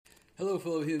Hello,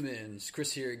 fellow humans.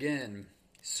 Chris here again.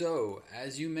 So,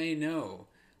 as you may know,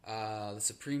 the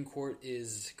Supreme Court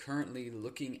is currently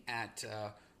looking at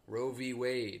Roe v.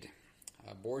 Wade,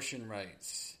 abortion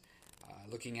rights,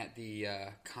 looking at the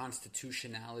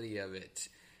constitutionality of it,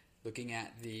 looking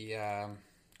at the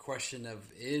question of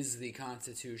is the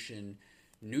Constitution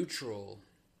neutral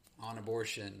on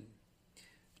abortion?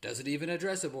 Does it even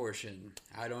address abortion?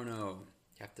 I don't know.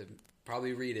 You have to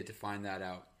probably read it to find that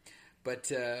out.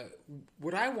 But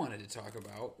what I wanted to talk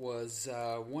about was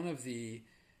one of the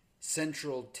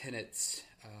central tenets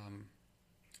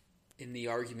in the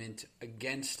argument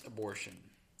against abortion,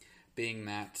 being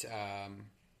that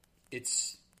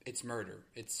it's murder.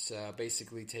 It's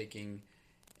basically taking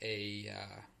a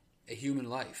human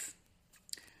life.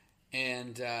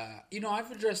 And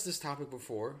I've addressed this topic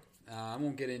before. I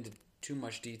won't get into too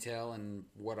much detail in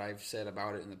what I've said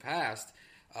about it in the past.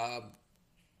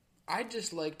 I'd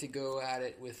just like to go at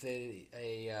it with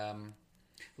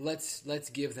let's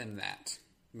give them that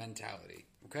mentality,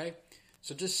 okay?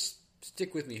 So just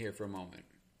stick with me here for a moment.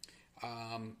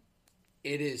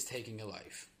 It is taking a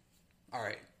life. All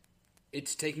right.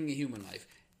 It's taking a human life.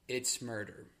 It's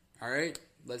murder. All right?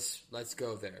 Let's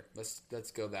go there.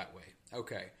 Let's go that way.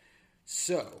 Okay.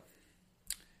 So,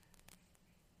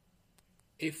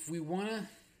 if we want to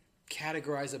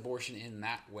categorize abortion in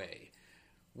that way,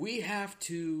 we have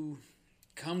to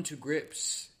come to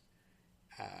grips,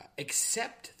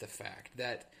 accept the fact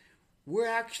that we're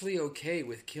actually okay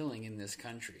with killing in this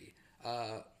country.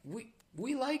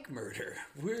 We like murder.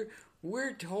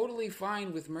 We're totally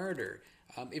fine with murder.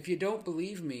 If you don't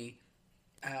believe me,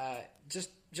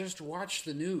 just watch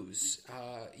the news.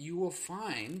 You will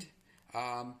find,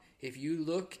 if you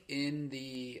look in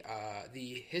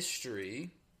the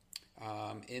history,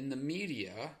 in the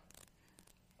media,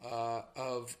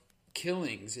 of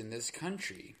killings in this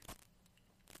country,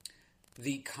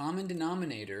 the common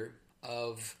denominator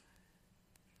of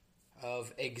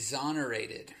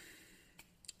exonerated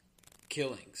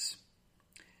killings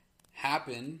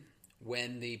happen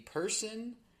when the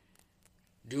person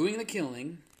doing the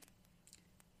killing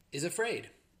is afraid.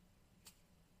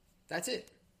 That's it.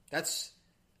 That's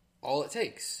all it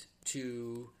takes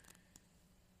to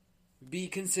be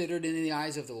considered in the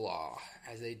eyes of the law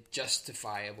as a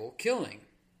justifiable killing.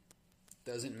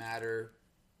 Doesn't matter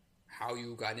how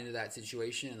you got into that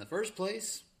situation in the first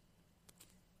place.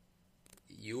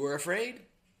 You were afraid,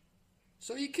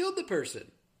 so you killed the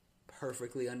person.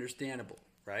 Perfectly understandable,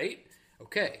 right?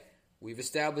 Okay, we've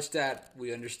established that.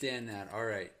 We understand that. All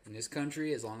right, in this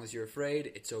country, as long as you're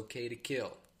afraid, it's okay to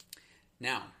kill.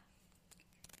 Now,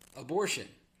 abortion.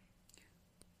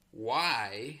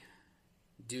 Why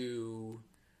do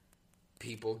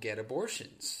people get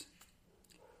abortions?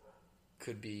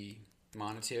 Could be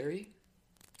monetary,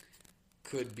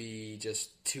 could be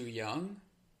just too young,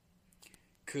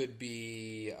 could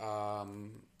be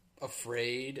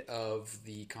afraid of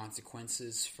the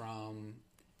consequences from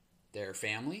their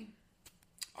family.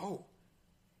 Oh,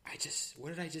 what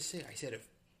did I just say? I said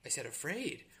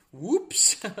afraid.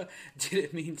 Whoops!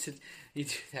 Didn't mean to do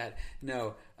that.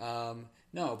 No,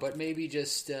 but maybe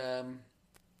just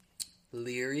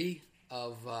leery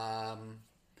of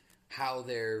how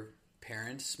their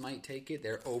parents might take it.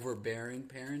 Their overbearing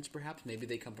parents, perhaps. Maybe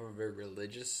they come from a very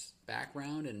religious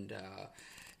background, and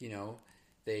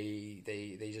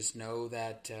they just know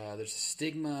that there's a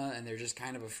stigma, and they're just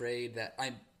kind of afraid that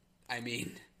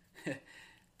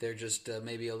they're just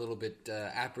maybe a little bit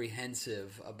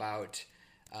apprehensive about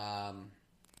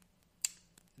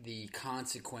the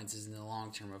consequences in the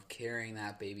long term of carrying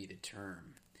that baby to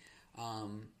term.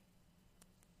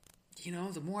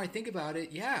 The more I think about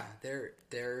it, yeah, they're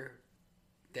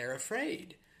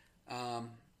afraid.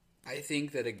 I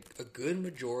think that a good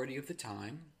majority of the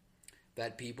time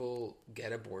that people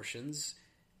get abortions,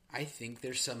 I think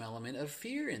there's some element of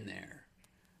fear in there.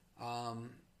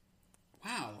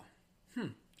 Wow.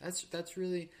 That's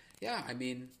really, yeah,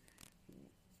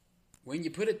 when you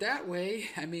put it that way,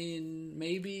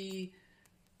 maybe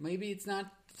it's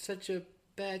not such a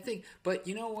bad thing. But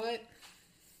you know what?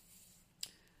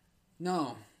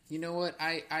 No. You know what?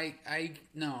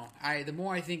 The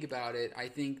more I think about it, I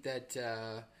think that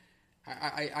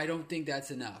I don't think that's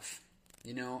enough.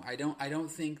 I don't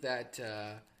think that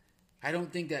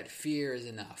fear is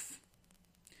enough.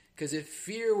 Because if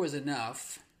fear was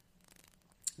enough,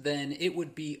 then it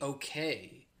would be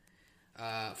okay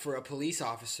for a police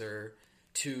officer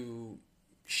to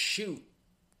shoot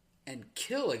and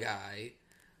kill a guy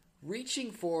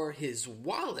reaching for his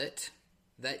wallet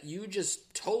that you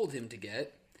just told him to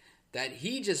get, that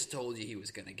he just told you he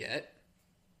was going to get,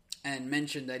 and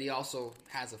mentioned that he also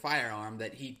has a firearm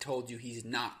that he told you he's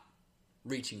not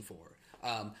reaching for.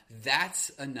 That's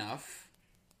enough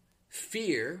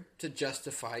fear to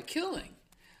justify killing.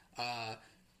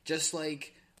 Just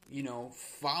like,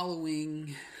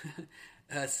 following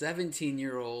a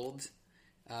 17-year-old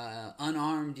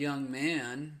unarmed young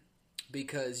man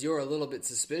because you're a little bit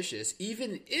suspicious,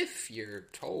 even if you're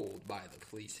told by the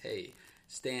police, hey,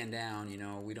 stand down,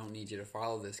 we don't need you to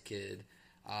follow this kid.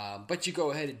 But you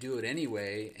go ahead and do it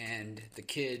anyway, and the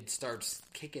kid starts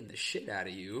kicking the shit out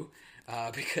of you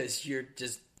because you're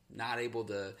just not able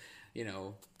to,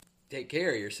 take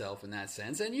care of yourself in that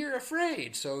sense, and you're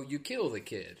afraid, so you kill the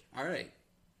kid. All right.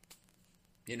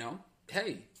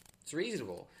 Hey, it's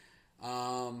reasonable.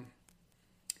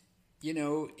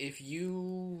 If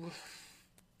you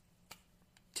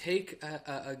take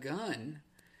a gun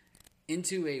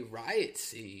into a riot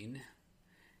scene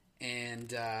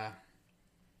and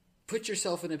put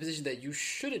yourself in a position that you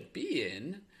shouldn't be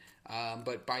in,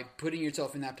 but by putting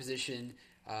yourself in that position,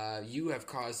 you have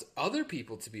caused other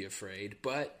people to be afraid.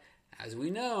 But as we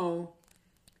know,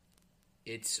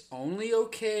 it's only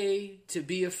okay to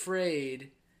be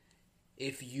afraid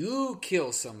if you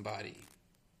kill somebody.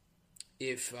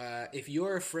 If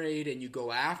you're afraid and you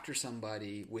go after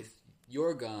somebody with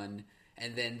your gun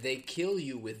and then they kill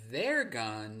you with their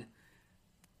gun,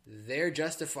 they're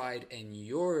justified and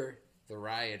you're the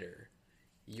rioter.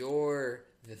 You're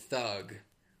the thug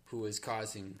who is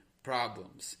causing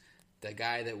problems. The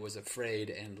guy that was afraid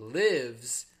and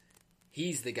lives,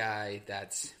 he's the guy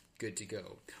that's good to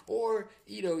go. Or,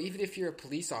 even if you're a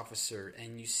police officer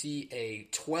and you see a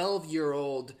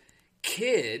 12-year-old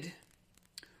kid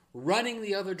running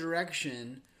the other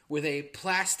direction with a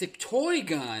plastic toy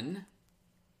gun,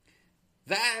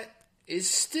 that is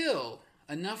still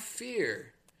enough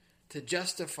fear to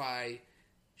justify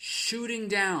shooting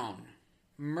down,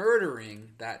 murdering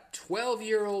that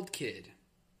 12-year-old kid.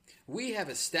 We have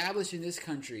established in this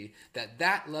country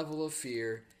that level of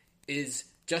fear is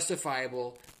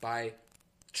justifiable by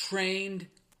trained,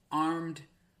 armed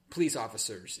police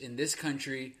officers in this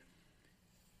country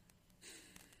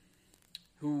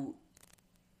who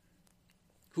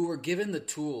are given the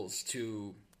tools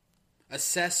to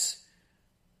assess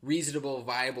reasonable,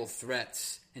 viable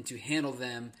threats and to handle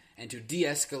them and to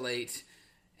de-escalate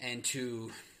and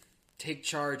to take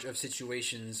charge of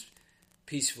situations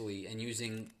peacefully and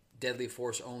using deadly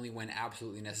force only when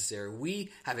absolutely necessary.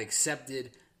 We have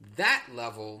accepted that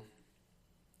level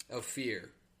of fear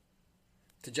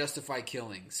to justify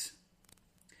killings.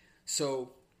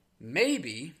 So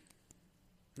maybe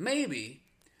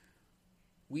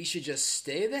we should just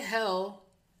stay the hell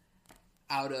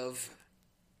out of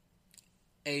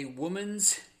a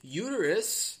woman's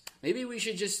uterus. Maybe we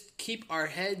should just keep our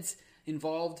heads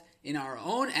involved in our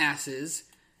own asses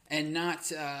and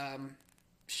not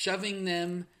shoving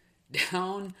them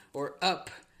down or up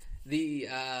the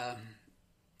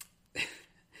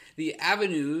the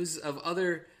avenues of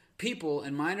other people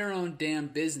and mind our own damn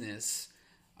business,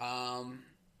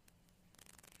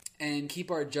 and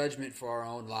keep our judgment for our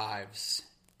own lives.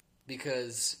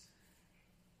 Because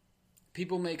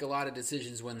people make a lot of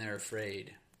decisions when they're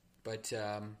afraid, but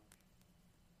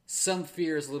some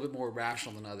fear is a little bit more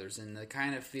rational than others, and the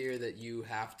kind of fear that you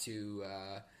have to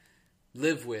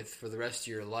live with for the rest of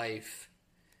your life,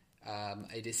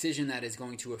 a decision that is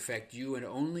going to affect you and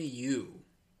only you,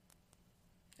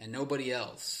 and nobody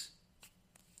else,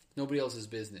 nobody else's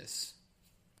business.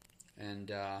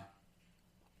 And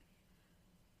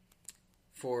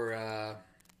for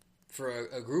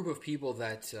a group of people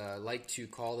that like to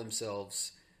call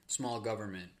themselves small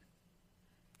government,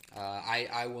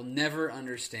 I will never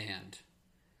understand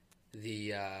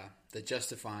the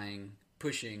justifying,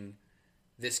 pushing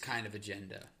this kind of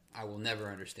agenda. I will never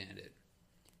understand it.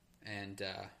 And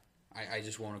I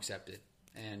just won't accept it.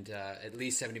 And at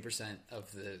least 70%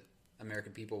 of the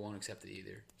American people won't accept it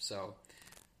either. So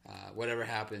whatever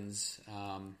happens,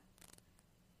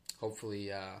 hopefully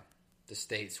the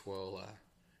states will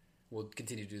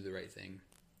continue to do the right thing.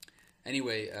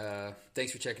 Anyway,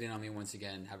 thanks for checking in on me once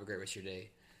again. Have a great rest of your day.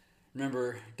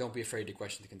 Remember, don't be afraid to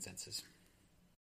question the consensus.